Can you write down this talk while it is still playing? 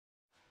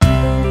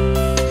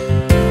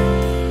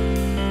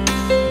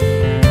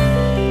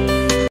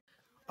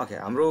Okay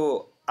हाम्रो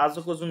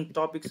आजको जुन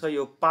टपिक छ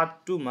यो पार्ट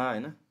 2 मा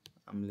हैन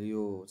हामीले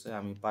यो चाहिँ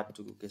हामी पार्ट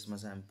 2 को केसमा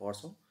चाहिँ हामी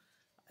पढ्छौं।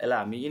 यसलाई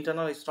हामी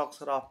इन्टरनल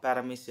स्ट्रक्चर अफ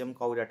प्यारामेसियम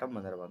कौडाटम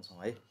भनेर भन्छौं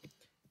है।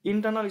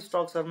 इन्टरनल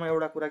स्ट्रक्चरमा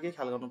एउटा कुरा के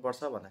ख्याल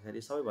गर्नुपर्छ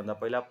भन्दाखेरि सबैभन्दा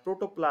पहिला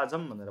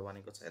प्रोटोप्लाज्म भनेर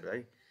भनेको छ है।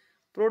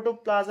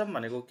 प्रोटोप्लाज्म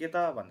भनेको के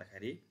त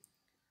भन्दाखेरि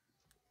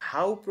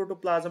how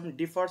protoplasm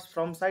differs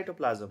from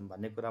cytoplasm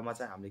भन्ने कुरामा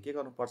चाहिँ हामीले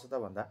के गर्नुपर्छ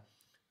त भन्दा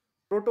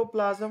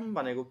प्रोटोप्लाज्म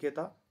भनेको के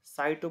त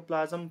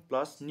साइटोप्लाज्म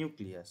प्लस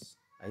न्यूक्लियस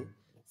है।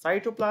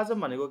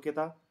 साइटोप्लाज्म भनेको के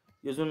त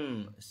यो जुन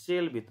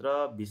सेल भित्र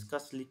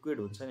भिस्कस लिक्विड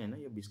हुन्छ नि हैन,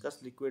 यो भिस्कस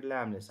लिक्विडलाई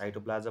हामीले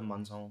साइटोप्लाज्म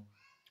भन्छौं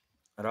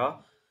र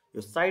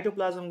यो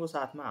साइटोप्लाज्मको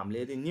साथमा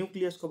हामीले यदि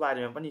न्यूक्लियसको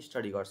बारेमा पनि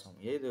स्टडी गर्छौं।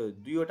 यही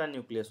दुईवटा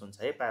न्यूक्लियस हुन्छ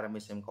है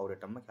प्यारामेसियम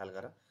कौडेटममा, ख्याल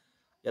गर।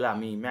 यसलाई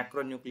हामी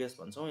म्याक्रो न्यूक्लियस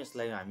भन्छौं,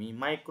 यसलाई हामी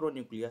माइक्रो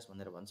न्यूक्लियस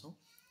भनेर भन्छौं।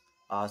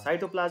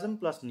 साइटोप्लाज्म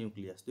प्लस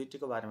न्यूक्लियस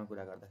दुईटैको बारेमा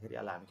कुरा गर्दाखेरि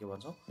यसलाई हामी के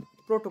भन्छौं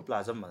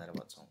प्रोटोप्लाज्म भनेर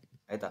भन्छौं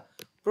है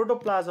त।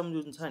 प्रोटोप्लाज्म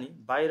जुन छ नि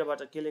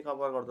बाहिरबाट केले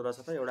कभर गर्दो रहेछ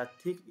त एउटा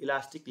थिक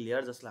इलास्टिक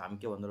लेयर जसलाई हामी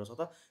के भन्दो रहेछौं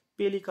त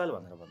पेलिकल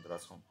भनेर भन्दो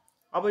रहेछौं।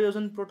 अब यो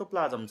जुन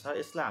प्रोटोप्लाज्म छ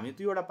यसलाई हामी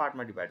दुईवटा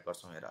पार्टमा डिभाइड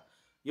गर्छौं। हेर,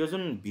 यो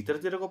जुन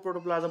भित्रतिरको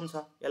प्रोटोप्लाज्म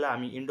छ यसलाई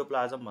हामी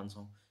इन्डोप्लाज्म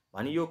भन्छौं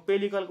भने यो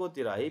पेलिकलको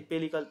तिर है,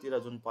 पेलिकलतिर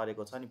जुन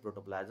परेको छ नि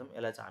प्रोटोप्लाज्म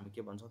यसलाई चाहिँ हामी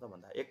के भन्छौं त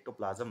भन्दा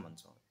एक्टोप्लाज्म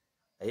भन्छौं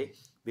है।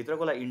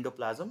 भित्रकोलाई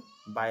इन्डोप्लाज्म,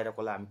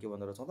 बाहिरकोलाई हामी के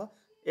भन्दो रहेछौं त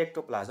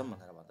एक्टोप्लाज्म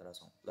भनेर भन्दो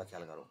रहेछौं। ल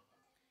ख्याल गरौँ।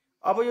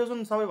 अब यो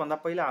जुन सबैभन्दा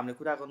पहिला हामीले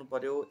कुरा गर्नु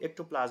पर्यो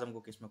एक्टोप्लाज्मको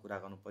केसमा कुरा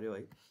गर्नु पर्यो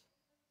है।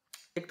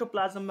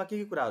 एक्टोप्लाज्ममा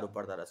के कुराहरू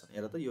पर्दा रहेछन्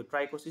हेर त। यो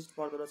ट्राइकोसिस्ट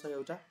पर्दो रहेछ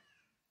एउटा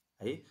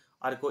है,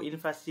 अर्को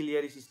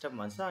इन्फ्रासिलियरी सिस्टम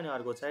भन्छ अनि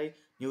अर्को चाहिँ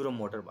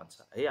न्युरोमोटर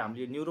भन्छ है।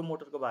 हामीले यो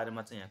न्युरोमोटरको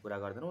बारेमा चाहिँ यहाँ कुरा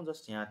गर्दैनौं,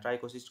 जस्ट यहाँ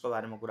ट्राइकोसिस्टको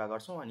बारेमा कुरा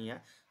गर्छौं अनि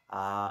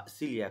यहाँ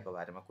सिलियाको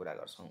बारेमा कुरा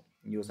गर्छौं।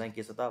 यो चाहिँ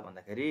के छ त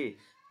भन्दाखेरि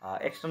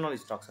एक्सटर्नल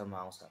स्ट्रक्चरमा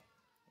आउँछ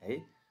है।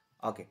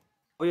 ओके,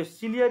 अब यो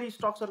सिलियरी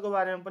स्ट्रक्चरको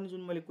बारेमा पनि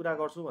जुन मैले कुरा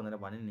गर्छु भनेर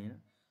भने नि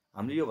हैन,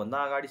 हामीले यो भन्दा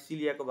अगाडि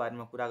सिलियाको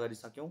बारेमा कुरा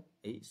गरिसक्यौं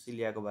है।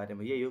 सिलियाको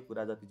बारेमा यही हो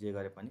कुरा जति जे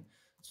गरे पनि।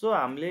 सो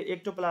हामीले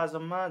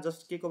एक्टोप्लाज्ममा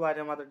जस्ट के को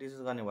बारेमा मात्र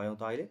डिस्कस गर्ने भयौं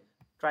त अहिले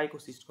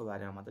ट्राइकोसिस्टको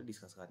बारेमा मात्र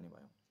डिस्कस गर्ने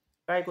भयौं।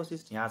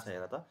 ट्राइकोसिस्ट यहाँ छ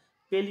हेर त,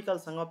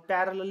 पेलिकलसँग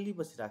प्यारलली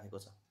बसिराखेको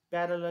छ।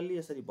 प्यारलली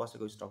यसरी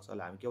बसेको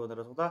स्ट्रक्चरलाई हामी के भन्दो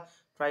रहेछौं त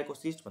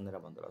ट्राइकोसिस्ट भनेर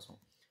भन्दो रहेछौं।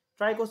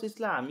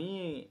 ट्राइकोसिस्टलाई हामी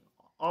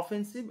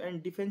अफेन्सिभ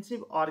एन्ड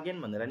डिफेन्सिभ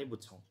अर्गन भनेर नि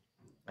बुझ्छौं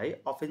है,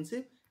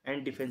 अफेन्सिभ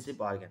एन्ड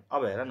डिफेन्सिभ अर्गन।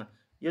 अब हेर न,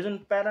 यो जुन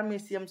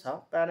प्यारामेसियम छ,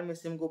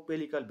 प्यारामेसियमको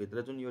पेलिकल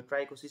भित्र जुन यो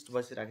ट्राइकोसिस्ट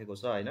बसिराखेको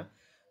छ हैन,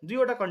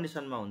 दुईवटा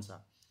कन्डिसनमा हुन्छ।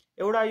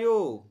 एउटा यो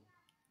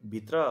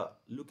भित्र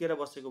लुकेर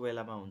बसेको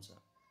बेलामा हुन्छ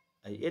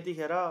है,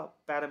 यतिखेर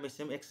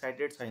प्यारामेसियम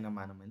एक्साइटेड छैन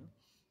मानौँ हैन,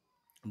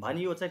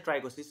 भने यो चाहिँ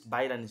ट्राइकोसिस्ट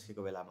बाहिर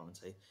निस्केको बेलामा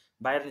हुन्छ है।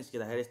 बाहिर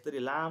निस्किँदाखेरि यसरी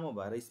लामो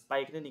भएर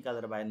स्पाइक नै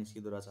निकालेर बाहिर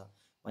निस्किदो रहेछ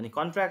भने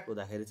कन्ट्र्याक्ट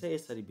हुँदाखेरि चाहिँ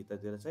यसरी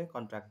भित्रतिर चाहिँ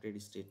कन्ट्र्याक्टेड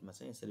स्टेटमा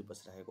चाहिँ यसरी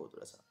बसिराखेको हुँदो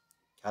रहेछ।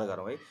 ख्याल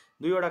गरौँ है,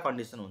 दुईवटा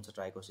कन्डिसन हुन्छ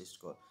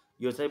ट्राइकोसिस्टको।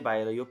 यो चाहिँ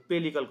बाहिर यो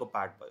पेलिकलको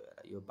पार्ट भयो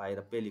हेर, यो बाहिर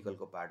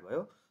पेलिकलको पार्ट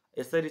भयो।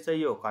 यसरी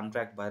चाहिँ यो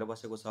कन्ट्र्याक्ट भएर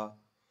बसेको छ,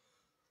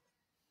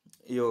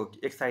 यो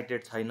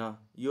एक्साइटेड छैन,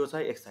 यो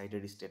चाहिँ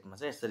एक्साइटेड स्टेटमा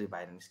चाहिँ यसरी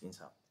बाहिर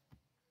निस्किन्छ।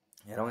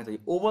 हेरौँ है त,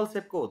 यो ओभल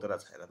सेपको हुँदो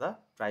रहेछ हेर त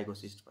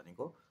ट्राइकोसिस्ट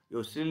भनेको।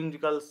 यो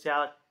सिलिन्ड्रिकल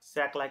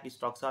स्याक लाइक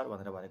स्ट्रक्चर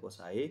भनेर भनेको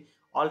छ है।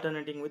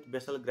 Alternating with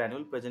basal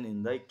ग्रानुल present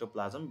in the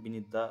ectoplasm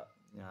beneath the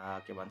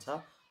के भन्छ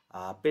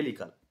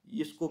पेलिकल।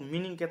 यसको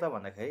मिनिङ के त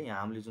भन्दाखेरि यहाँ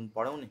हामीले जुन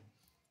पढौँ नि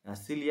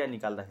सिलिया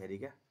निकाल्दाखेरि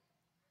क्या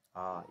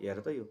हेर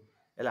त, यो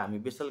यसलाई हामी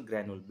बेसल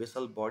ग्रानुल,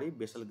 बेसल बडी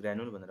बेसल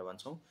ग्रानुल भनेर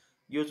भन्छौँ।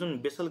 यो जुन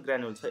बेसल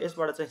ग्रानुल छ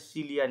यसबाट चाहिँ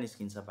सिलिया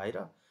निस्किन्छ बाहिर,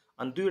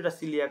 अनि दुईवटा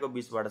सिलियाको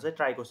बीचबाट चाहिँ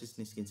ट्राइकोसिस्ट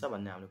निस्किन्छ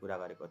भन्ने हामीले कुरा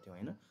गरेको थियौँ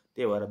हैन।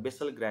 त्यही भएर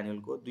बेसल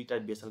ग्रानुलको दुईटा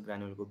बेसल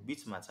ग्रानुलको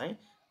बीचमा चाहिँ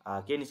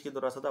के निस्किदो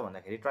रहेछ त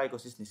भन्दाखेरि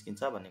ट्राइकोसिस्ट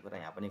निस्किन्छ भन्ने कुरा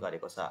यहाँ पनि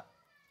गरेको छ।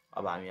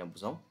 अब हामी यहाँ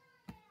बुझौँ,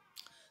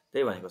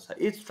 त्यही भनेको छ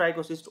each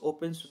trichocyst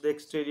opens to the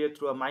exterior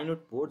through a minute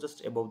pore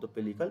just above the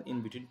pellicle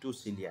in between two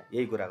cilia.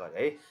 यही कुरा गरे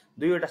है,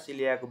 दुईवटा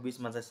सिलियाको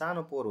बीचमा चाहिँ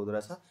सानो पोर हुँदो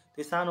रहेछ,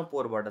 त्यो सानो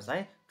पोरबाट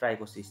चाहिँ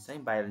ट्राइकोसिस्ट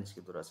चाहिँ बाहिर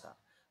निस्किदो रहेछ।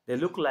 They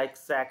look like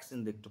sacs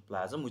in the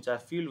ectoplasm which are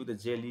filled with a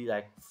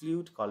jelly-like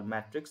fluid called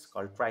matrix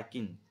called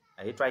trichinine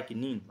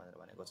भनेर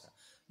भनेको छ।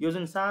 यो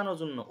जुन सानो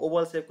जुन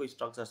ओभल सेपको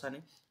स्ट्रक्चर छ नि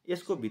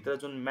यसको भित्र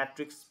जुन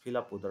म्याट्रिक्स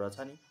फिलअप हुँदो रहेछ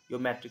नि, यो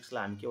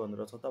म्याट्रिक्सलाई हामी के भन्दो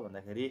रहेछौँ त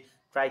भन्दाखेरि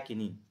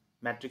ट्राइकिनिन।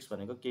 म्याट्रिक्स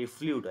भनेको केही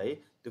फ्लुइड है,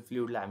 त्यो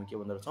फ्लुइडलाई हामी के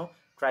भन्दो रहेछौँ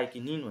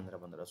ट्राइकिनिन भनेर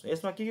भन्दो रहेछौँ।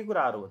 यसमा के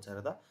कुराहरू हुन्छ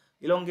र त,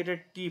 इलोङ्गेटेड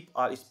टिप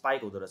अर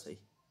स्पाइक हुँदो रहेछ है,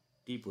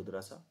 टिप हुँदो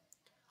रहेछ।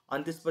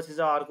 अनि त्यसपछि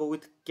चाहिँ अर्को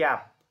विथ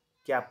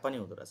क्याप पनि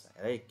हुँदो रहेछ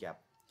है,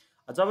 क्याप।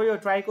 जब यो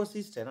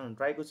ट्राइकोसिस्ट हेर न,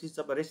 ट्राइकोसिस्ट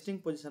जब रेस्टिङ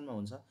पोजिसनमा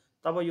हुन्छ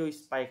तब यो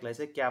स्पाइकलाई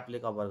चाहिँ क्यापले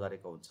कभर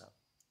गरेको हुन्छ,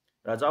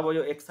 र जब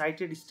यो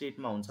एक्साइटेड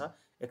स्टेटमा हुन्छ,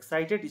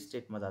 एक्साइटेड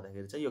स्टेटमा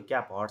जाँदाखेरि चाहिँ यो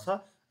क्याप हट्छ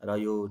र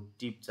यो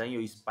टिप चाहिँ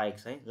यो स्पाइक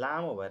चाहिँ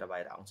लामो भएर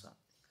बाहिर आउँछ।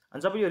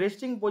 अनि जब यो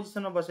रेस्टिङ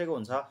पोजिसनमा बसेको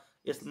हुन्छ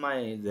यसमा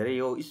धेरै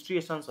यो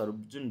स्ट्रिएसन्सहरू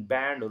जुन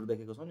ब्यान्डहरू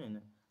देखेको छौँ नि हैन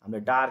हामीले,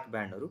 डार्क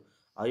ब्यान्डहरू,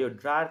 यो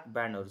डार्क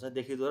ब्यान्डहरू चाहिँ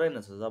देखिँदो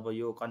रहेनछ जब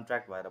यो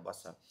कन्ट्र्याक्ट भएर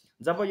बस्छ।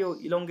 जब यो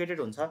इलोङ्गेटेड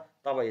हुन्छ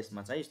तब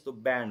यसमा चाहिँ यस्तो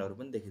ब्यान्डहरू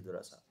पनि देखिँदो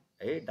रहेछ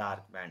है,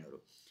 डार्क ब्यान्डहरू।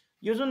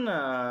 यो जुन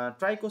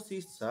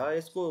ट्राइकोसिस्ट छ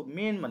यसको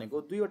मेन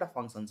भनेको दुईवटा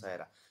फङ्सन छ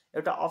हेर।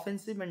 एउटा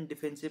अफेन्सिभ एन्ड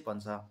डिफेन्सिभ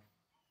भन्छ।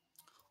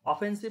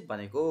 अफेन्सिभ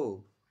भनेको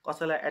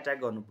कसैलाई एट्याक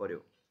गर्नु पर्यो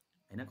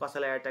हैन,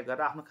 कसैलाई एट्याक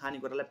गरेर आफ्नो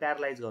खानेकुरालाई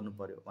प्यारालाइज गर्नु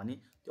पर्यो भने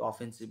त्यो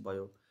अफेन्सिभ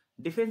भयो।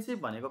 डिफेन्सिभ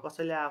भनेको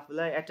कसैले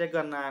आफूलाई एट्याक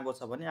गर्न आएको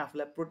छ भने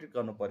आफूलाई प्रोटेक्ट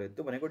गर्नु पर्यो,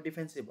 त्यो भनेको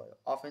डिफेन्सिभ भयो।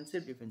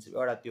 अफेन्सिभ डिफेन्सिभ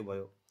एउटा त्यो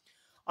भयो।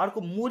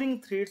 अर्को मुरिङ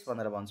थ्रेड्स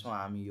भनेर भन्छौँ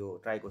हामी यो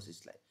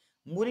ट्राइकोसिसलाई।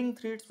 मुरिङ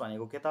थ्रेड्स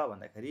भनेको के त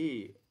भन्दाखेरि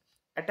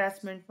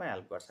एट्याचमेन्टमा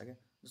हेल्प गर्छ क्या।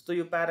 जस्तो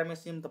यो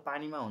प्यारामेसियम त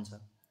पानीमा हुन्छ,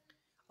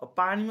 अब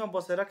पानीमा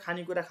बसेर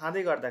खानेकुरा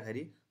खाँदै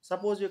गर्दाखेरि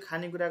सपोज यो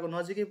खानेकुराको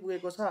नजिकै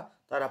पुगेको छ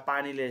तर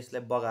पानीले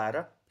यसलाई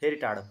बगाएर फेरि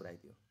टाढो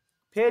पुऱ्याइदियो,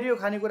 फेरि यो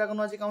खानेकुराको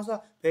नजिक आउँछ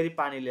फेरि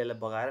पानीले यसलाई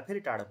बगाएर फेरि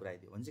टाढो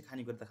पुऱ्याइदियो भने चाहिँ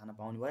खानेकुरा त खान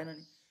पाउने भएन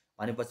नि।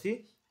 भनेपछि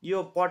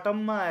यो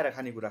बटममा आएर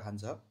खानेकुरा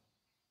खान्छ,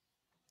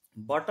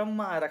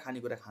 बटममा आएर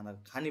खानेकुरा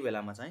खाने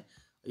बेलामा चाहिँ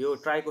यो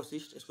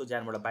ट्राइकोसिस्ट यसको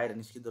ज्यानबाट बाहिर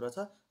निस्किँदो रहेछ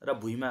र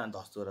भुइँमा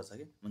धस्दो रहेछ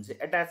कि भन्छ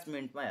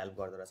एट्याचमेन्टमा हेल्प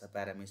गर्दो रहेछ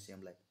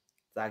प्यारामेसियमलाई,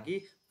 ताकि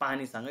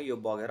पानीसँग यो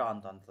बगेर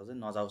अन्त चाहिँ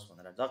नजाओस्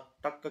भनेर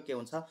टक्क के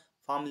हुन्छ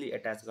फर्मली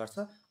एट्याच गर्छ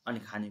अनि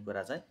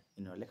खानेकुरा चाहिँ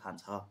यिनीहरूले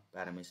खान्छ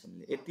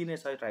प्यारामेसियमले। यति नै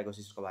छ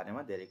ट्राइकोसिस्टको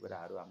बारेमा, धेरै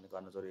कुराहरू हामीले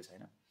गर्न जरुरी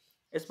छैन।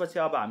 यसपछि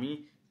अब हामी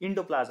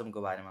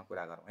इन्डोप्लाज्मको बारेमा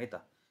कुरा गरौँ है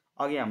त।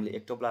 अघि हामीले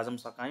एक्टोप्लाज्म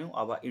सकायौँ,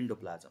 अब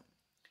इन्डोप्लाज्म।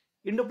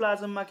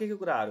 इन्डोप्लाज्ममा के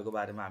कुराहरूको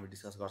बारेमा हामी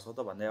डिस्कस गर्छौँ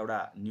त भन्दा एउटा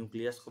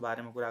न्युक्लियसको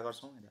बारेमा कुरा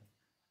गर्छौँ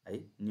है,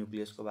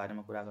 न्युक्लियसको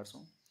बारेमा कुरा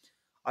गर्छौँ।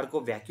 अर्को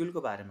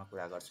भ्याक्युलको बारेमा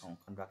कुरा गर्छौँ,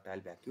 कन्ट्राक्टाइल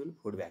भ्याक्युल,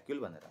 फुड भ्याक्युल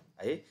भनेर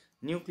है।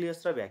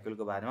 न्युक्लियस र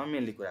भ्याक्युलको बारेमा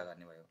मेनली कुरा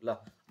गर्ने भयो। ल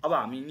अब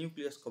हामी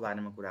न्युक्लियसको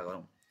बारेमा कुरा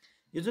गरौँ।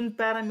 यो जुन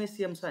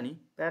प्यारामेसियम छ नि,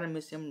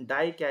 प्यारामेसियम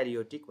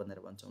डाइक्यारियोटिक भनेर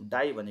भन्छौँ।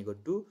 डाइ भनेको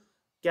टु,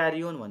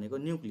 क्यारियोन भनेको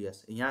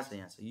न्युक्लियस। यहाँ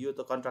छ यो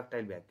त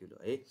कन्ट्राक्टाइल भ्याक्युल हो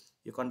है,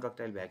 यो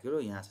कन्ट्राक्टाइल भ्याक्युल हो।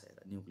 यहाँ छ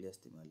हेर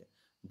न्युक्लियस, तिमीहरूले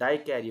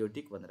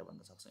डाइक्यारियोटिक भनेर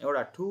भन्न सक्छौँ।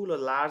 एउटा ठुलो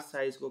लार्ज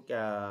साइजको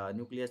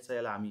न्युक्लियस छ,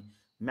 यसलाई हामी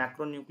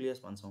म्याक्रो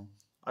न्युक्लियस भन्छौँ।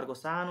 अर्को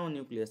सानो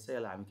न्युक्लियस छ,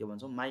 यसलाई हामी के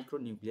भन्छौँ माइक्रो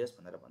न्युक्लियस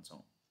भनेर भन्छौँ।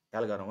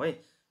 ख्याल गरौँ है,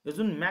 यो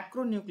जुन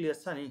म्याक्रो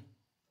न्युक्लियस छ नि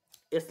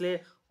यसले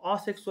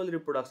असेक्सुअल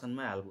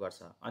रिप्रोडक्सनमा हेल्प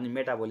गर्छ अनि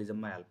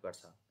मेटाबोलिजममा हेल्प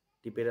गर्छ।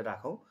 टिपेर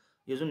राखौँ,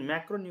 यो जुन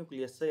म्याक्रो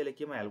न्युक्लियस छ यसले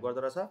केमा हेल्प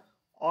गर्दो रहेछ,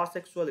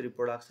 असेक्सुअल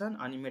रिप्रोडक्सन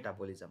अनि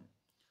मेटाबोलिजम।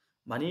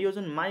 भने यो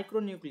जुन माइक्रो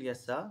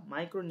न्युक्लियस छ,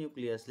 माइक्रो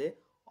न्युक्लियसले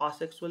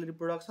असेक्सुअल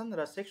रिप्रोडक्सन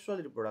र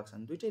सेक्सुअल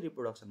रिप्रोडक्सन दुइटै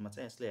रिप्रोडक्सनमा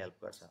चाहिँ यसले हेल्प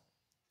गर्छ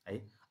है।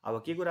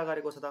 अब के कुरा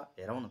गरेको छ त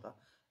हेरौँ न त।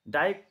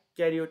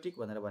 डाइक्यारियोटिक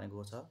भनेर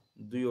भनेको छ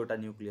दुईवटा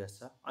न्युक्लियस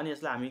छ, अनि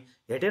यसलाई हामी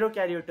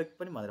हेटेरोक्यारियोटिक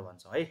पनि भनेर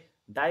भन्छौँ है।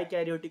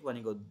 डाइक्यारियोटिक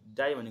भनेको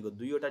डाइ भनेको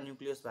दुईवटा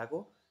न्युक्लियस भएको,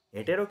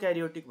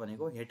 हेटेरोक्यारियोटिक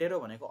भनेको हेटेरो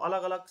भनेको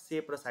अलग अलग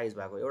सेप र साइज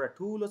भएको, एउटा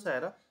ठुलो छ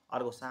हेर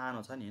अर्को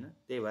सानो छ नि हैन,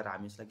 त्यही भएर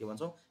हामी यसलाई के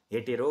भन्छौँ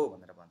हेटेरो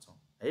भनेर भन्छौँ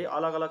है।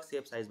 अलग अलग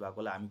सेप साइज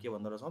भएकोलाई हामी के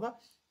भन्दो रहेछौँ त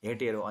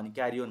हेटेरो। अनि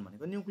क्यारियोन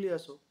भनेको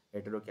न्युक्लियस हो,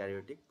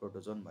 हेटेरोक्यारियोटिक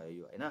प्रोटोजोन भयो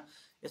यो हैन।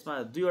 यसमा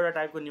दुईवटा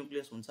टाइपको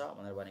न्युक्लियस हुन्छ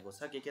भनेर भनेको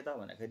छ। के त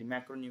भन्दाखेरि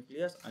म्याक्रो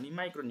न्युक्लियस अनि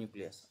माइक्रो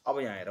न्युक्लियस। अब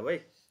यहाँ हेरौँ है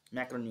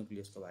म्याक्रो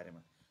न्युक्लियसको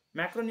बारेमा।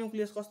 म्याक्रो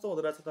न्युक्लियस कस्तो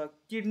हुँदो रहेछ त,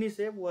 किडनी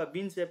सेप वा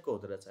बिन सेपको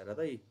हुँदो रहेछ हेर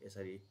त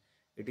यसरी।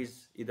 It is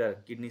either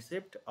kidney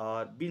shaped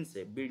or बिन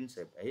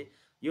सेप है।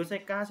 यो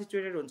चाहिँ कहाँ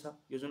सिचुएटेड हुन्छ,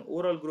 यो जुन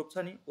ओरल ग्रुप छ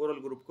नि,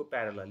 ओरल ग्रुपको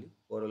प्यारलली,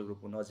 ओरल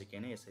ग्रुपको नजिकै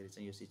नै यसरी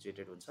चाहिँ यो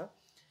सिचुएटेड हुन्छ।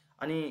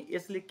 अनि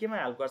यसले केमा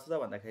हेल्प गर्छ त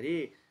भन्दाखेरि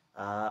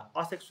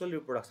असेक्सुअल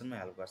रिप्रोडक्सनमा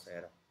हेल्प गर्छ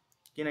हेर,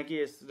 किनकि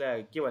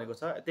यसलाई के भनेको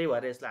छ, त्यही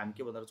भएर यसलाई हामी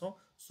के भन्दो रहेछौँ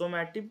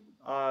सोम्याटिक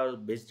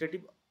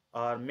भेजिटेटिभ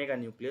मेगा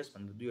न्युक्लियस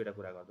भनेर दुईवटा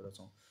कुरा गर्दो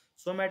रहेछौँ।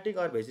 सोम्याटिक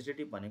अर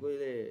भेजिटेटिभ भनेको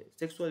यसले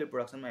सेक्सुअल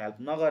रिप्रोडक्सनमा हेल्प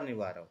नगर्ने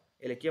भएर हो।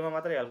 यसले केमा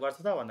मात्र हेल्प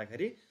गर्छ त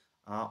भन्दाखेरि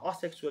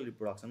असेक्सुअल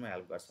रिप्रोडक्सनमा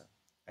हेल्प गर्छ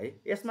है।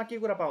 यसमा के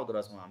कुरा पाउँदो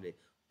रहेछौँ हामीले,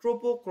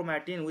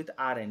 ट्रोपोक्रोमेटिन विथ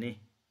आरएनए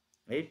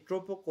है,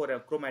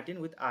 ट्रोपोक्रोमेटिन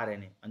विथ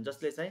आरएनए, अनि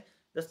जसले चाहिँ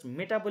जस्ट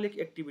मेटाबोलिक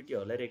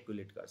एक्टिभिटीहरूलाई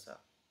रेगुलेट गर्छ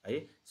है।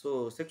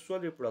 सो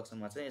सेक्सुअल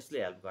रिप्रोडक्सनमा चाहिँ यसले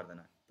हेल्प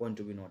गर्दैन, पोइन्ट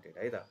टु बी नोटेड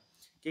है त।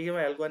 केमा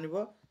हेल्प गर्ने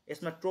भयो,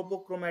 यसमा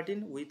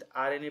ट्रोपोक्रोमेटिन विथ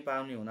आरएनए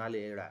पाउने हुनाले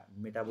एउटा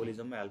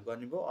मेटाबोलिजममा हेल्प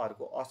गर्ने भयो,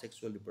 अर्को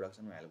असेक्सुअल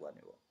रिप्रोडक्सनमा हेल्प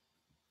गर्ने भयो।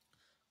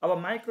 अब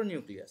माइक्रो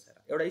न्युक्लियस हेर,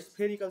 एउटा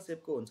स्फेरिकल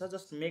सेपको हुन्छ,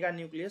 just mega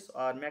nucleus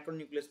or macro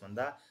nucleus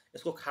भन्दा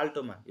यसको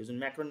खाल्टोमा, यो जुन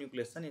म्याक्रो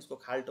न्युक्लियस छ नि यसको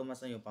खाल्टोमा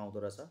चाहिँ यो पाउँदो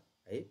रहेछ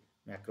है।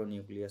 म्याक्रो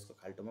न्युक्लियसको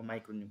खाल्टोमा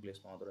माइक्रो न्युक्लियस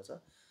पाउँदो रहेछ।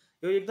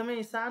 यो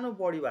एकदमै सानो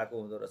बडी भएको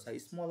हुँदो रहेछ,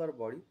 स्मलर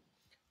बडी।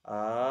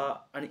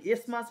 अनि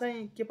यसमा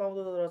चाहिँ के पाउँदो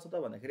रहेछ त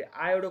भन्दाखेरि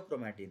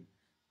आयोडोक्रोमेटिन।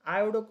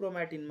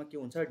 आयोडोक्रोमेटिनमा के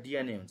हुन्छ,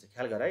 डिएनए हुन्छ।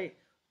 ख्याल गर है,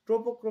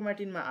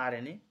 ट्रोपोक्रोमेटिनमा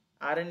आरएनए,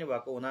 आरएनए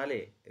भएको हुनाले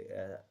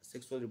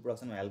सेक्सुअल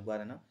रिप्रोडक्सनमा हेल्प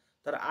गरेन,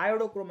 तर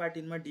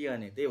आयोडोक्रोमेटिनमा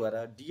डिएनए, त्यही भएर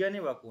डिएनए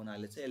भएको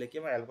हुनाले चाहिँ यसले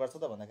केमा हेल्प गर्छ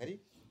त भन्दाखेरि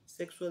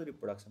सेक्सुअल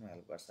रिप्रोडक्सनमा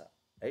हेल्प गर्छ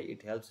है।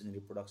 It helps in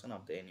reproduction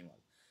of the animal.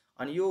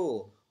 अनि यो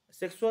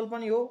सेक्सुअल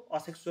पनि हो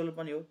असेक्सुअल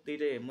पनि हो,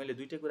 मैले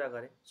दुइटै कुरा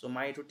गरेँ। सो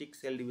माइटोटिक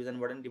सेल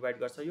डिभिजनबाट पनि डिभाइड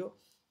गर्छ, यो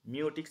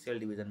मियोटिक सेल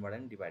डिभिजनबाट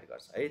पनि डिभाइड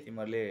गर्छ है।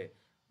 तिमीहरूले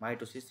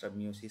माइटोसिस र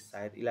मियोसिस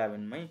सायद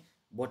 11मै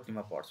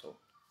बोटनीमा पढ्छौ।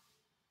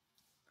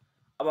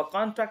 अब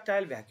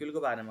कन्ट्राक्टाइल भ्याक्युलको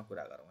बारेमा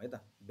कुरा गरौँ है त।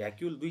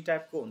 भ्याक्युल दुई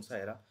टाइपको हुन्छ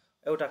हेर,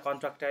 एउटा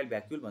कन्ट्राक्टाइल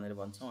भ्याक्युल भनेर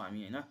भन्छौँ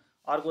हामी हैन,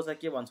 अर्को चाहिँ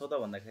के भन्छौँ त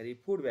भन्दाखेरि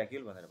फुड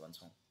भ्याक्युल भनेर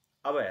भन्छौँ।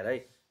 अब हेर है,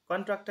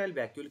 कन्ट्राक्टाइल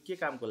भ्याक्युल के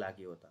कामको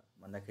लागि हो त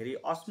भन्दाखेरि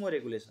अस्मो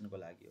रेगुलेसनको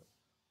लागि हो।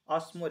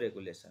 अस्मो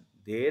रेगुलेसन,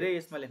 धेरै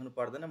यसमा लेख्नु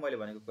पर्दैन, मैले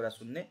भनेको कुरा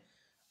सुन्ने।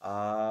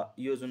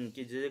 यो जुन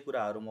जे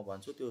कुराहरू म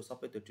भन्छु त्यो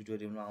सबै त्यो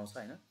ट्युटोरियलमा आउँछ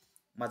हैन।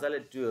 मजाले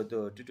त्यो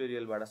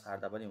ट्युटोरियलबाट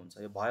सार्दा पनि हुन्छ।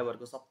 यो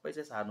भयोभरको सबै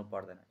चाहिँ सार्नु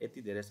पर्दैन,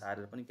 यति धेरै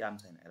सारेर पनि काम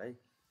छैन है।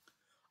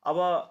 अब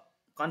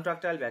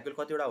कन्ट्राक्टाइल भ्याक्युल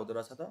कतिवटा हुँदो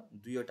रहेछ त?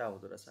 2वटा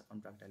हुँदो रहेछ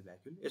कन्ट्राक्टाइल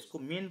भ्याक्युल। यसको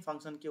मेन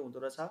फङ्सन के हुँदो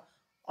रहेछ?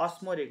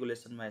 अस्मो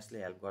रेगुलेसनमा यसले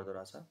हेल्प गर्दो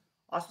रहेछ।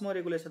 अस्मो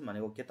रेगुलेसन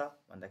भनेको के त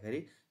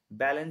भन्दाखेरि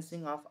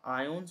balancing of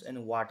ions and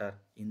water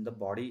in the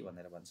body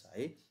भनेर भन्छ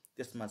है।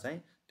 त्यसमा चाहिँ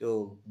त्यो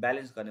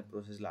ब्यालेन्स गर्ने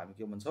प्रोसेसलाई हामी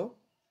के भन्छौँ?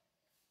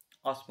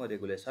 अस्मो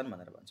रेगुलेसन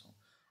भनेर भन्छौँ।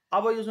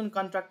 अब यो जुन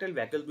कन्ट्राक्टाइल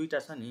भ्याक्युल दुईटा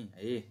छ नि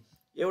है,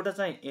 एउटा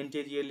चाहिँ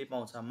एन्टेरियरली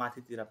पाउँछ,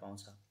 माथितिर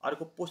पाउँछ,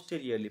 अर्को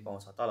पोस्टेरियरली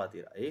पाउँछ,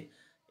 तलतिर है।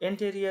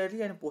 एन्टेरियरली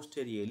एन्ड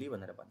पोस्टेरियरली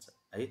भनेर भन्छ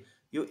है।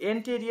 यो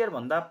एन्टेरियर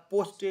भन्दा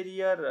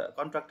पोस्टेरियर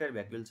कन्ट्राक्टाइल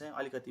भ्याक्युल चाहिँ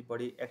अलिकति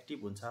बढी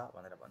एक्टिभ हुन्छ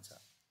भनेर भन्छ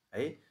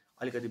है।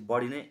 अलिकति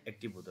बढी नै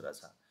एक्टिभ हुँदो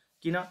रहेछ।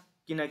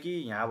 किनकि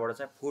यहाँबाट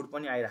चाहिँ फुड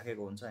पनि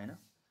आइराखेको हुन्छ हैन।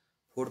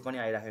 फुड पनि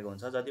आइराखेको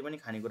हुन्छ, जति पनि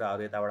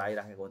खानेकुराहरू यताबाट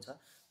आइराखेको हुन्छ,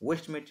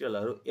 वेस्ट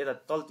मेटेरियलहरू यता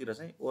तलतिर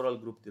चाहिँ ओरल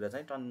ग्रुपतिर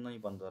चाहिँ टन्नै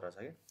बन्द रहेछ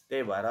कि।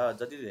 त्यही भएर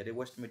जति धेरै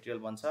वेस्ट मेटेरियल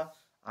बन्छ,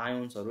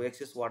 आयोन्सहरू,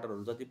 एक्सेस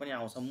वाटरहरू जति पनि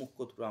आउँछ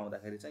मुखको थ्रु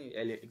आउँदाखेरि चाहिँ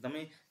यसले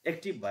एकदमै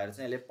एक्टिभ भएर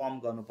चाहिँ यसले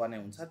पम्प गर्नुपर्ने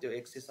हुन्छ। त्यो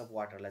एक्सेस अफ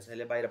वाटरलाई चाहिँ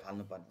यसले बाहिर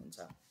फाल्नुपर्ने हुन्छ।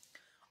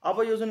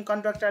 अब यो जुन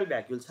कन्ट्राक्टाइल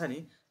भ्याक्युल छ नि,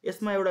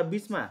 यसमा एउटा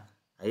बिचमा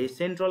है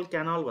सेन्ट्रल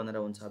क्यानल भनेर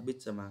हुन्छ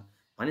बिचमा,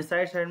 भने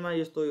साइडमा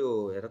यस्तो यो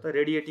हेर त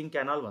रेडिएटिङ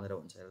क्यानल भनेर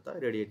हुन्छ। हेर त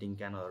रेडिएटिङ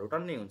क्यानलहरू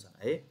टन्नै हुन्छ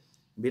है।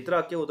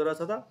 भित्र के हुँदो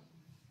रहेछ त?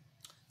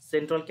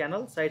 सेन्ट्रल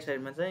क्यानल,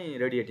 साइडमा चाहिँ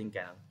रेडिएटिङ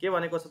क्यानल। के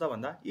भनेको छ त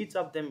भन्दा each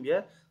of them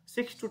beer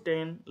 6 to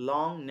 10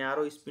 long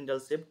narrow spindle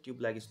shape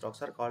tube like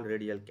structure called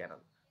radial canal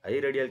है।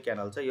 रेडियल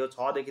क्यानल चाहिँ यो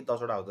 6 देखि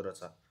 10 वटा हुँदो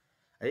रहेछ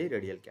है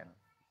रेडियल क्यानल।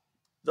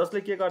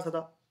 जसले के गर्छ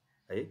त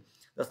है,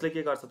 जसले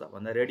के गर्छ त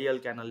भन्दा रेडियल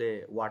क्यानलले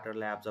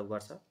वाटरलाई एब्जर्ब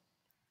गर्छ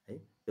है।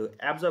 त्यो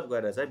एब्जर्ब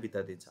गरेर चाहिँ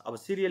भित्र दिन्छ। अब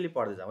सिरियली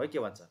पढ्दै जाउँ है। के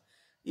भन्छ?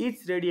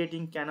 Each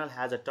रेडिएटिङ canal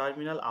has a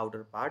terminal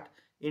outer part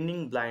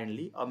ending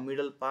blindly, a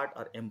middle part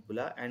or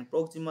ampulla and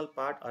proximal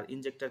part or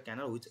injector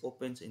canal which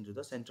opens into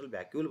the central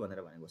vacuole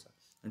भनेर भनेको छ।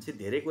 भनेपछि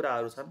धेरै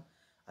कुराहरू छन्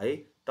है।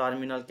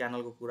 टर्मिनल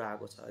क्यानलको कुरा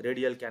आएको छ,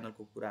 रेडियल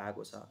क्यानलको कुरा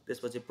आएको छ,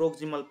 त्यसपछि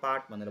प्रोक्सिमल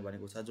पार्ट भनेर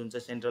भनेको छ जुन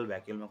चाहिँ सेन्ट्रल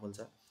भ्याक्युलमा खुल्छ।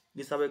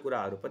 यी सबै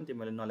कुराहरू पनि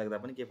तिमीले नलेख्दा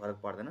पनि केही फरक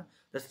पर्दैन।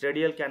 जस्ट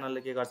रेडियल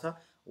क्यानलले के गर्छ?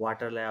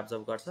 वाटरलाई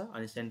एब्जर्ब गर्छ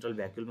अनि सेन्ट्रल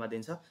भ्याक्युलमा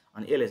दिन्छ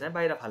अनि यसले चाहिँ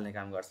बाहिर फाल्ने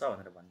काम गर्छ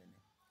भनेर भनिदिने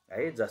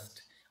है।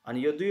 जस्ट अनि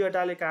यो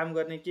दुईवटाले काम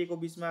गर्ने के को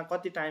बिचमा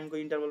कति टाइमको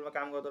इन्टरभलमा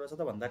काम गर्दो रहेछ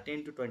त भन्दा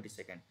 10 to 20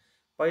 सेकेन्ड।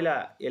 पहिला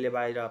यसले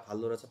बाहिर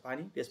फाल्दो रहेछ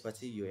पानी,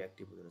 त्यसपछि यो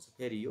एक्टिभ हुँदो रहेछ,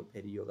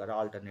 फेरि यो गरेर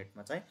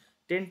अल्टरनेटमा चाहिँ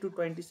 10 to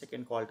 20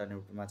 सेकेन्डको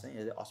अल्टरनेटमा चाहिँ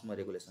यसले अस्मो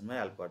रेगुलेसनमा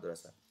हेल्प गर्दो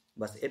रहेछ।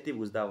 बस यति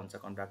बुझ्दा हुन्छ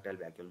कन्ट्राक्टाइल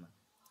भ्याक्युलमा।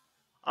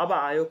 अब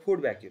आयो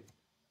फुड भ्याक्युल।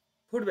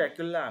 फुड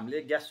भ्याक्युललाई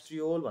हामीले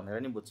ग्यास्ट्रियोल भनेर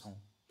नि बुझ्छौँ,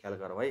 ख्याल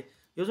गरौँ है।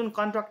 यो जुन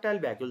कन्ट्राक्टाइल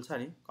भ्याक्युल छ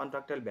नि,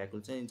 कन्ट्राक्टाइल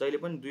भ्याक्युल चाहिँ जहिले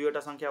पनि दुईवटा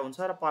सङ्ख्या हुन्छ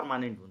र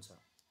पर्मानेन्ट हुन्छ।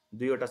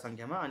 दुईवटा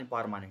सङ्ख्यामा अनि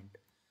पर्मानेन्ट।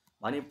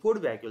 भने फुड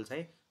भ्याक्युल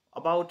चाहिँ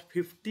अबाउट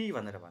 50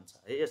 भनेर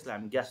भन्छ है। यसलाई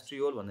हामी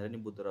ग्यास्ट्रियोल भनेर नि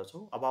बुझ्दो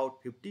रहेछौँ।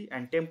 अबाउट 50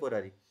 एन्ड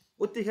टेम्पोररी,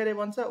 उत्तिखेर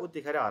बन्छ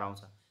उत्तिखेर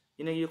हराउँछ।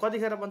 किनकि यो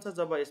कतिखेर बन्छ?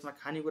 जब यसमा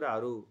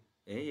खानेकुराहरू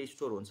है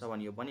स्टोर हुन्छ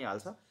भने यो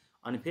बनिहाल्छ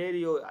अनि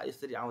फेरि यो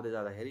यसरी आउँदै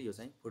जाँदाखेरि यो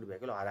चाहिँ फुड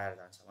भ्याक्युल हराएर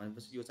जान्छ।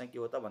 भनेपछि यो चाहिँ के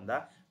हो त भन्दा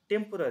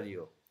टेम्पोररी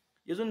हो।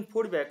 यो जुन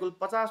फुड भ्याक्युल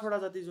 50 वटा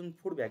जति जुन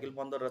फुड भ्याक्युल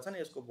बन्दो रहेछ नि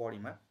यसको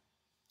बडीमा,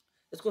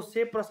 यसको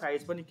सेप र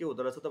साइज पनि के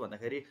हुँदो रहेछ त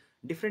भन्दाखेरि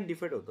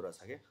डिफ्रेन्ट हुँदो रहेछ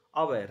कि।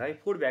 अब हेर है,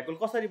 फुड भ्याक्युल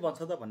कसरी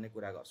बन्छ त भन्ने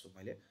कुरा गर्छु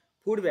मैले।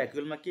 फुड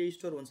भ्याक्युलमा के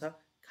स्टोर हुन्छ?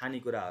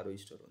 खानेकुराहरू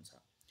स्टोर हुन्छ।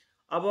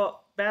 अब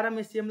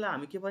प्यारामेसियमलाई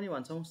हामी के पनि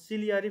भन्छौँ?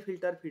 सिलियरी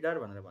फिल्टर फिडर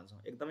भनेर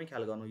भन्छौँ। एकदमै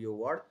ख्याल गर्नु यो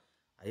वर्ड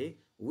है।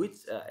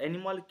 Which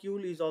animal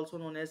क्युल is also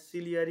known as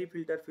ciliary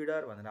filter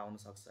feeder भनेर आउन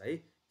सक्छ है।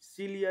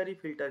 सिलियरी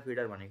फिल्टर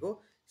फिडर भनेको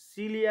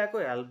सिलियाको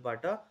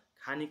हेल्पबाट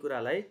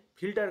खानेकुरालाई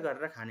फिल्टर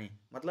गरेर खाने,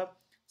 मतलब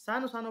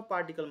सानो सानो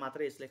पार्टिकल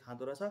मात्रै यसले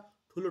खाँदो रहेछ,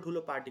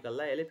 ठुलो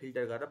पार्टिकललाई यसले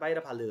फिल्टर गरेर बाहिर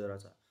फालिदिँदो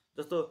रहेछ।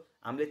 जस्तो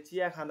हामीले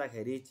चिया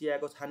खाँदाखेरि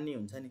चियाको छान्नी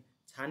हुन्छ नि,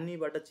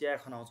 छान्नीबाट चिया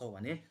खनाउँछौँ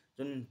भने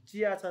जुन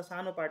चिया छ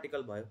सानो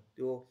पार्टिकल भयो,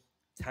 त्यो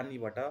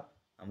छान्नीबाट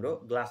हाम्रो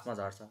ग्लासमा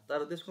झर्छ,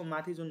 तर त्यसको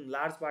माथि जुन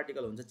लार्ज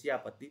पार्टिकल हुन्छ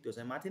चियापत्ती, त्यो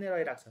चाहिँ माथि नै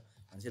रहिरहेको छ।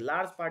 भनेपछि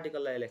लार्ज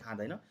पार्टिकललाई यसले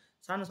खाँदैन,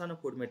 सानो सानो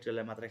फुड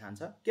मेटेरियललाई मात्रै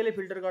खान्छ। केले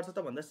फिल्टर गर्छ त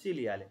भन्दा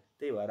सिलियाले।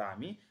 त्यही भएर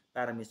हामी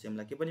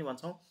प्यारामेसियमलाई के पनि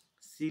भन्छौँ?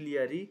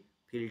 सिलियरी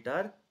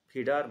फिल्टर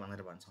फिडर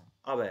भनेर भन्छौँ।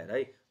 अब हेर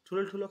है,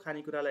 ठुलो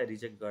खानेकुरालाई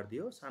रिजेक्ट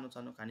गरिदियो, सानो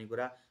सानो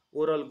खानेकुरा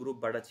ओरल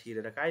ग्रुपबाट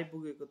छिरेर कहीँ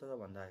पुगेको त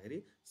भन्दाखेरि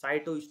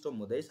साइटोस्टोम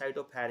हुँदै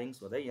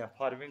साइटोफ्यारिङ्स हुँदै यहाँ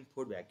फर्मिङ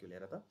फुड भ्याक्युल।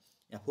 हेर त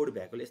यहाँ फुड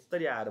भ्याक्युल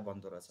यसरी आएर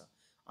बन्दो रहेछ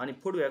अनि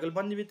फुड भ्याक्युल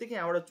बन्ने बित्तिकै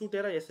यहाँबाट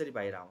चुटेर यसरी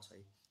बाहिर आउँछ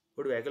है।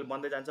 फुड भ्याक्युल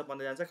बन्दै जान्छ,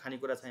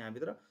 खानेकुरा चाहिँ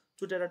यहाँभित्र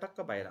चुटेर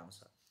टक्क बाहिर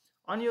आउँछ।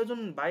 अनि यो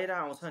जुन बाहिर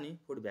आउँछ नि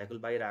फुड भ्याक्युल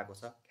बाहिर आएको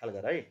छ, ख्याल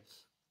गर है,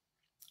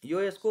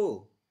 यो यसको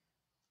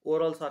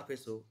ओरल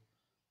सर्फेस हो,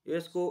 यो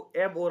यसको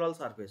एब ओरल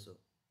सर्फेस हो।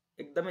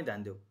 एकदमै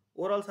ध्यान दिऊ,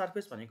 ओरल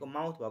सर्फेस भनेको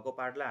माउथ भएको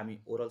पार्टलाई हामी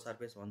ओरल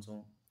सर्फेस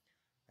भन्छौँ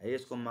है।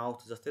 यसको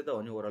माउथ जस्तै त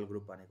हो नि ओरल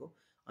ग्रुप भनेको।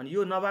 अनि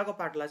यो नभएको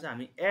पार्टलाई चाहिँ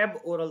हामी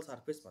एब ओरल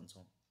सर्फेस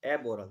भन्छौँ।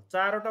 एब ओरल,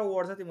 चारवटा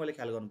वर्ड छ तिमीले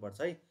ख्याल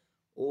गर्नुपर्छ है।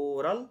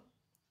 ओरल,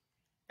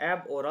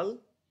 एब ओरल,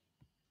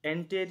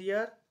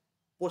 एन्टेरियर,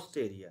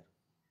 पोस्टेरियर।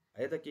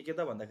 है त के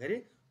त भन्दाखेरि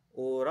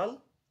ओरल,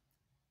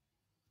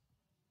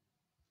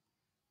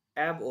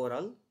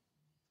 एबओरल,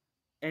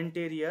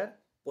 एन्टेरियर,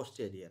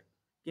 पोस्टेरियर।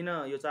 किन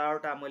यो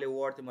चारवटा मैले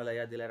वर्ड चाहिँ मलाई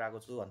याद दिलाइरहेको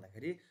छु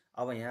भन्दाखेरि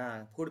अब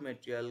यहाँ फुड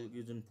मेटेरियल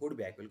यो जुन फुड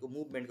भ्याक्युलको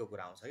मुभमेन्टको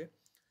कुरा आउँछ कि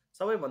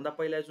सबैभन्दा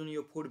पहिला जुन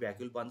यो फुड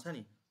भ्याक्युल बन्छ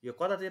नि यो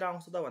कतातिर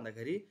आउँछ त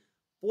भन्दाखेरि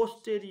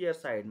पोस्टेरियर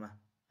साइडमा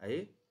है,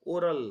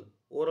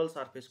 ओरल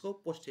सर्फेसको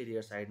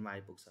पोस्टेरियर साइडमा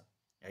आइपुग्छ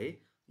है।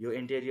 यो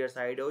एन्टेरियर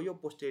साइड हो, यो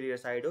पोस्टेरियर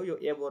साइड हो, यो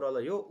एबोरल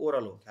हो, यो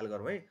ओरल हो, ख्याल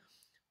गरौँ है।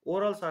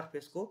 ओरल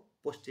सर्फेसको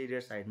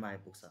पोस्टेरियर साइडमा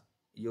आइपुग्छ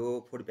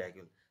यो फुड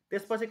भ्याक्युल।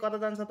 त्यसपछि कता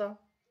जान्छ त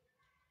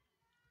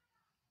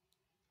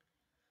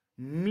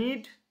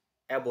मिड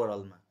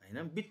एबोरलमा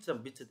हैन,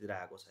 बिचतिर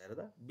आएको छ हेर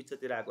त,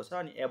 बिचतिर आएको छ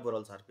अनि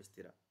एबोरल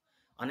सर्फेसतिर।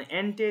 अनि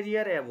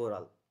interior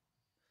aboral,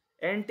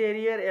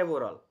 interior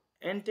aboral,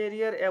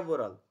 interior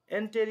aboral,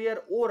 interior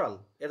oral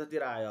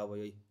यतातिर आयो अब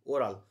यही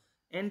oral,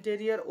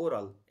 interior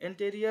oral,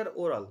 interior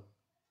oral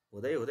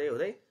हुँदै हुँदै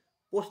हुँदै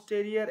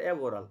posterior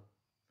aboral,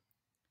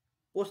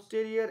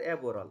 posterior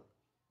aboral,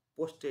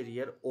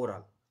 posterior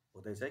oral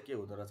हुँदै चाहिँ के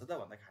हुँदो रहेछ त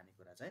भन्दा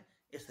खानेकुरा चाहिँ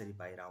यसरी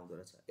बाहिर आउँदो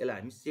रहेछ। यसलाई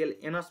हामी सेल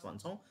एनस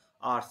भन्छौँ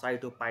अर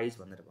साइटोपाइज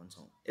भनेर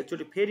भन्छौँ।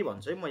 एकचोटि फेरि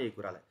भन्छु है म यही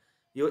कुरालाई,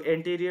 यो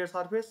एन्टेरियर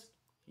सर्फेस,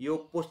 यो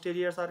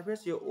पोस्टेरियर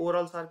सर्फेस, यो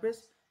ओरल सर्फेस,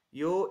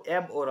 यो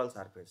एबओरल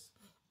सर्फेस।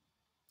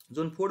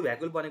 जुन फुड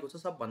भ्याक्युल बनेको छ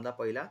सबभन्दा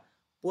पहिला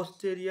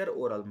पोस्टेरियर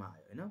ओरलमा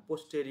आयो हैन,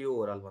 पोस्टेरियो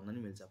ओरल भन्न नि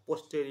मिल्छ,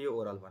 पोस्टेरियो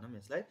ओरल भनौँ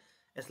यसलाई।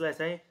 यसलाई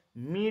चाहिँ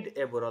मिड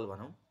एबोरल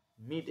भनौँ,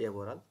 मिड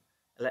एबोरल।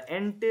 यसलाई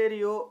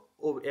एन्टेरियो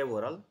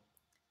aboral,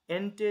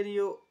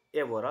 एन्टेरियो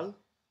aboral,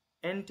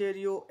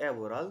 एन्टेरियो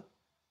aboral,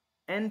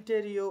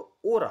 एन्टेरियो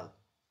oral,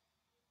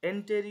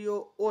 एन्टेरियो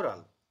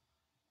oral,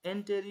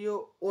 एन्टेरियो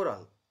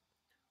oral,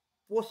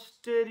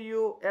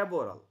 पोस्टेरियो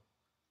aboral,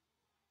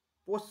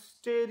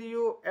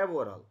 पोस्टेरियो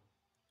aboral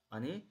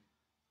अनि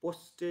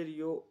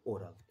पोस्टेरियो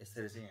ओरल।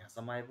 यसरी चाहिँ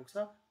यहाँसम्म आइपुग्छ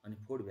अनि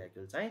फुड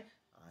भ्याक्युल चाहिँ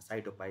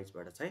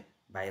साइटोपाइजबाट चाहिँ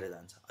बाहिर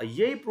जान्छ।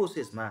 यही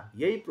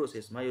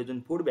प्रोसेसमा यो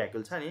जुन फुड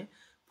भ्याक्युल छ नि,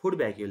 फुड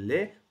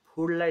भ्याक्युलले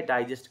फुडलाई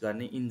डाइजेस्ट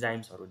गर्ने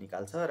इन्जाइम्सहरू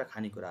निकाल्छ र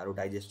खानेकुराहरू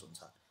डाइजेस्ट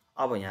हुन्छ।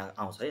 अब यहाँ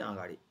आउँछ है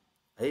अगाडि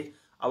है।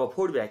 अब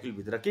फुड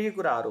भ्याक्युलभित्र के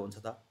कुराहरू हुन्छ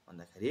त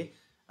भन्दाखेरि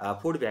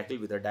फुड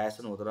भ्याक्युलभित्र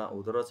डाइजेसन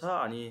हुँदो रहेछ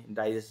अनि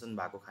डाइजेसन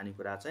भएको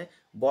खानेकुरा चाहिँ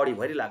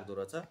बडीभरि लाग्दो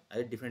रहेछ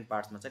है, डिफ्रेन्ट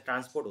पार्ट्समा चाहिँ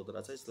ट्रान्सपोर्ट हुँदो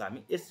रहेछ। यसलाई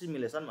हामी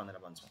एसिमिलेसन भनेर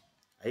भन्छौँ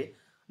है।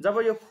 जब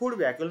यो फुड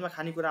भ्याक्युलमा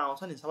खानेकुरा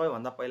आउँछ नि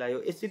सबैभन्दा पहिला यो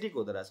एसिडिक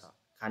हुँदो रहेछ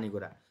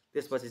खानेकुरा,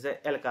 त्यसपछि चाहिँ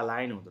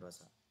एल्कालाइन हुँदो रहेछ।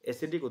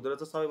 एसिडिक हुँदो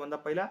रहेछ सबैभन्दा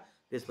पहिला,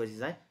 त्यसपछि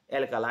चाहिँ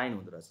एल्कालाइन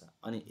हुँदो रहेछ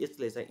अनि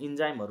यसले चाहिँ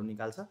इन्जाइमहरू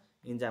निकाल्छ।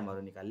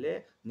 इन्जाइमहरू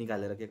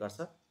निकालेर के गर्छ,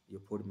 यो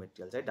फुड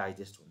मेटेरियल चाहिँ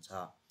डाइजेस्ट हुन्छ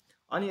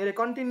अनि यसले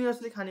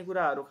कन्टिन्युअसली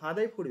खानेकुराहरू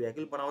खाँदै फुड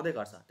भ्याक्युल बनाउँदै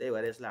गर्छ। त्यही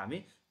भएर यसलाई हामी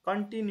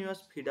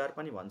कन्टिन्युअस फिडर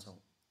पनि भन्छौँ,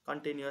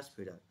 continuous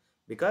feeder,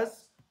 because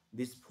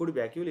this food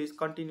भ्याक्युल is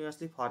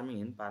continuously farming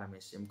in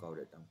प्यारामेसियम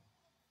कौडेटम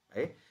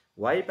है।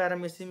 Why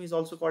प्यारामेसियम is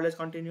also called as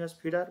continuous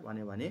feeder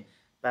भन्यो भने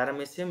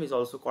प्यारामेसियम is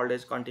also called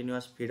as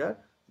continuous feeder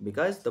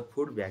because the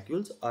food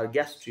भ्याक्युल्स are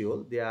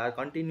ग्यास्ट्रियोल, they are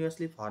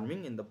continuously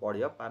farming in the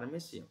body of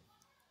प्यारामेसियम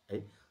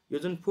है। यो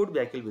जुन food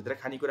भ्याक्युलभित्र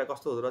खानेकुरा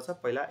कस्तो हुँदो रहेछ,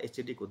 पहिला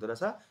एसिडिक हुँदो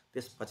रहेछ,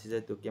 त्यसपछि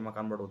चाहिँ त्यो केमा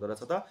कन्भर्ट हुँदो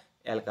रहेछ त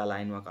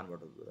एल्कालाइनमा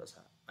कन्भर्ट हुँदो रहेछ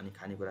अनि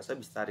खानेकुरा चाहिँ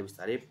बिस्तारै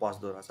बिस्तारै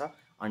पस्दो रहेछ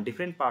अनि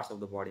डिफ्रेन्ट पार्ट्स अफ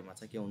द बडीमा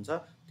चाहिँ के हुन्छ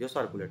त्यो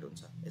सर्कुलेट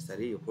हुन्छ।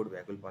 यसरी यो फुड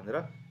भ्याक्युल बनेर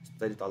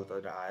यसरी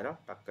तलतिर आएर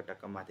टक्क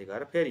टक्क माथि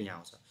गएर फेरि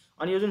यहाँ आउँछ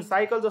अनि यो जुन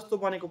साइकल जस्तो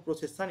बनेको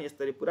प्रोसेस छ नि,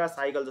 यसरी पुरा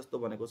साइकल जस्तो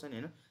बनेको छ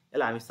नि हैन,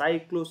 यसलाई हामी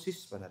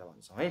साइक्लोसिस भनेर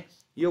भन्छौँ है।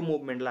 यो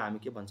मुभमेन्टलाई हामी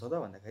के भन्छौँ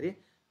त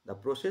भन्दाखेरि the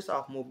process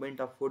of movement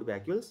of food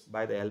vacuoles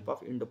by the help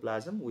of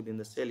endoplasm within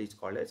the cell is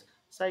called as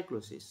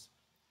cyclosis.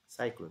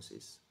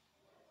 Cyclosis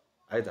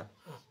है त।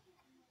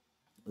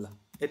 ल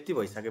यति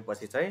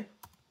भइसकेपछि चाहिँ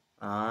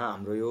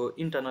हाम्रो यो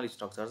इन्टर्नल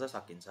स्ट्रक्चर चाहिँ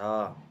सकिन्छ।